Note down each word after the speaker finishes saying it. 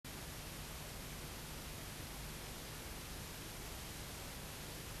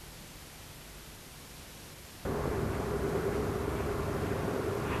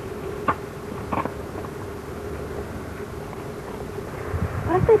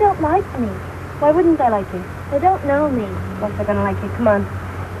they don't like me. Why wouldn't they like you? They don't know me. What's they're gonna like you? Come on.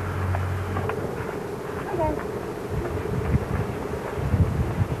 Okay.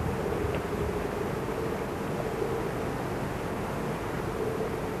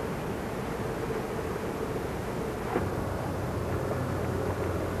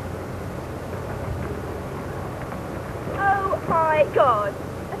 Oh my God.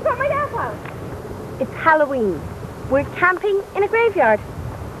 That's not my dad's house. It's Halloween. We're camping in a graveyard.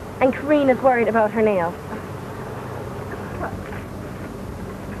 And Karina's worried about her nails.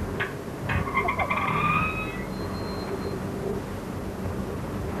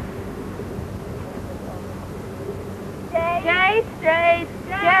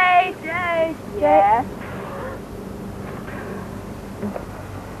 Jade. Yeah?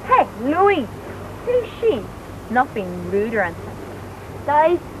 Hey, Louise. Who's she? Nothing rude or anything.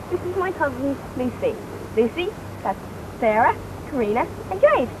 Guys, this is my cousin, Lucy. Lucy, that's Sarah, Karina, and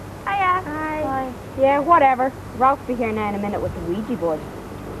Jade. Hiya. Hi. Yeah, whatever. Ralph'll be here now in a minute with the Ouija board.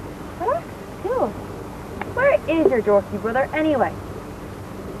 What? Cool. Where is your dorky brother, anyway?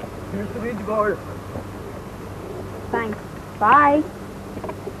 Here's the Ouija board. Thanks. Bye.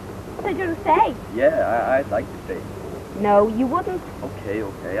 What did you say? Yeah, I'd like to stay. No, you wouldn't. Okay,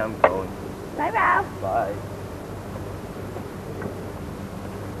 I'm going. Bye, Ralph. Bye.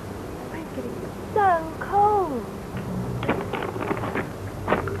 It's getting so cold.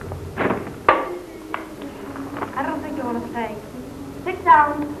 I don't think you want to play. Sit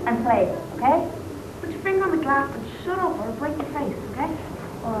down and play, okay? Put your finger on the glass and shut up or I'll break your face, okay?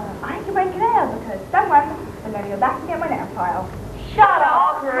 Or I can break your nails because, don't worry, I'm going to go back and get my nail file. Shut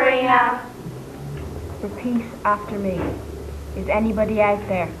up, Karina! Repeat after me. Is anybody out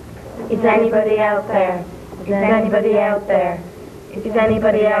there? Is anybody out there? Is anybody out there? Is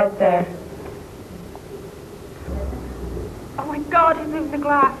anybody out there? Oh my God, he's moving the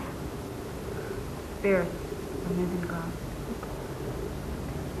glass. Spirit, I'm moving the glass.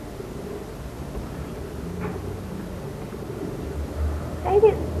 Maybe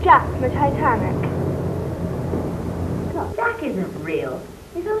it's Jack from the Titanic. No, Jack isn't real.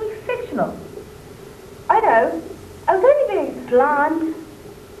 He's only fictional. I know. I was only being slant.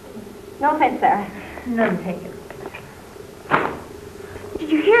 No offense, Sarah. None taken. Did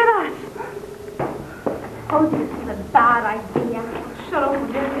you hear that? Oh, this is a bad idea. Shut up, will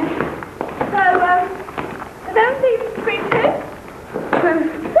you? So, is anything scream too?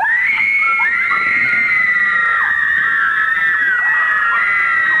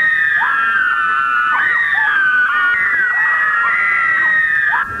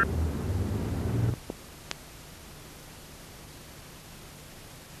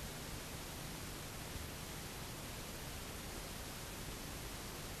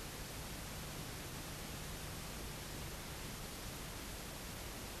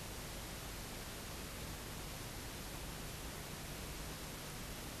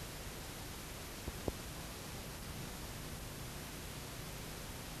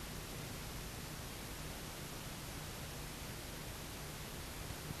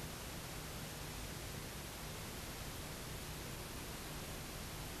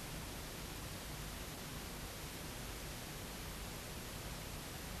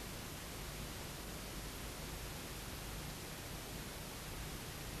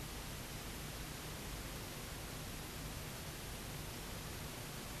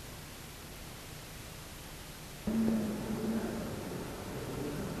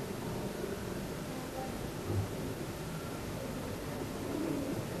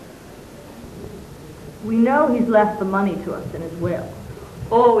 We know he's left the money to us in his will.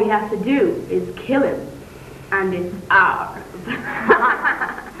 All we have to do is kill him, and it's ours.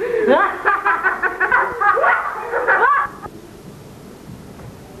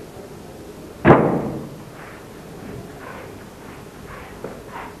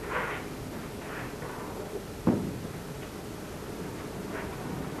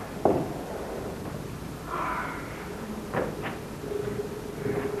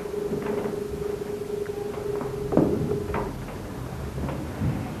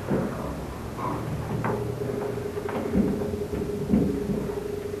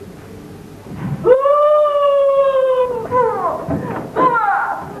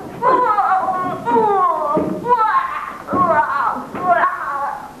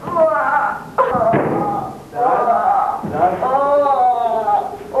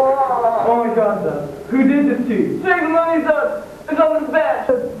 Who did this to you? Take the money, son! It's on the bed!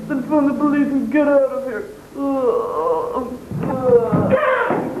 Then phone the police and get out of here.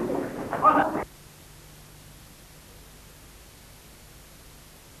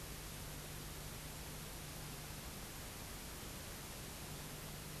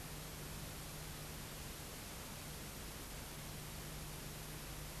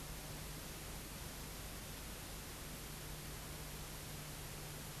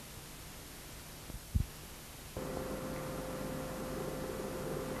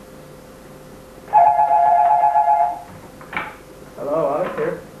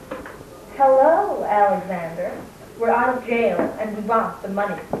 we want the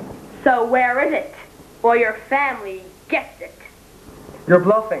money. So where is it? Or your family gets it. You're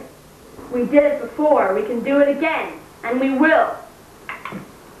bluffing. We did it before. We can do it again. And we will.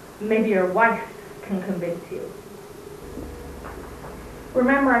 Maybe your wife can convince you.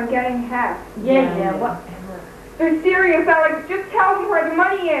 Remember, I'm getting half. Yeah, whatever. They're serious, Alex. Just tell me where the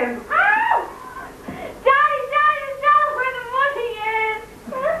money is. Ow! Daddy, tell us where the money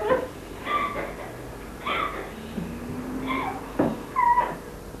is!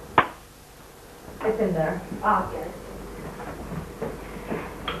 It's in there. I'll get it.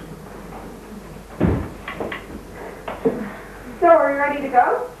 So, are you ready to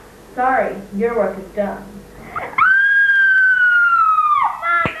go? Sorry, your work is done.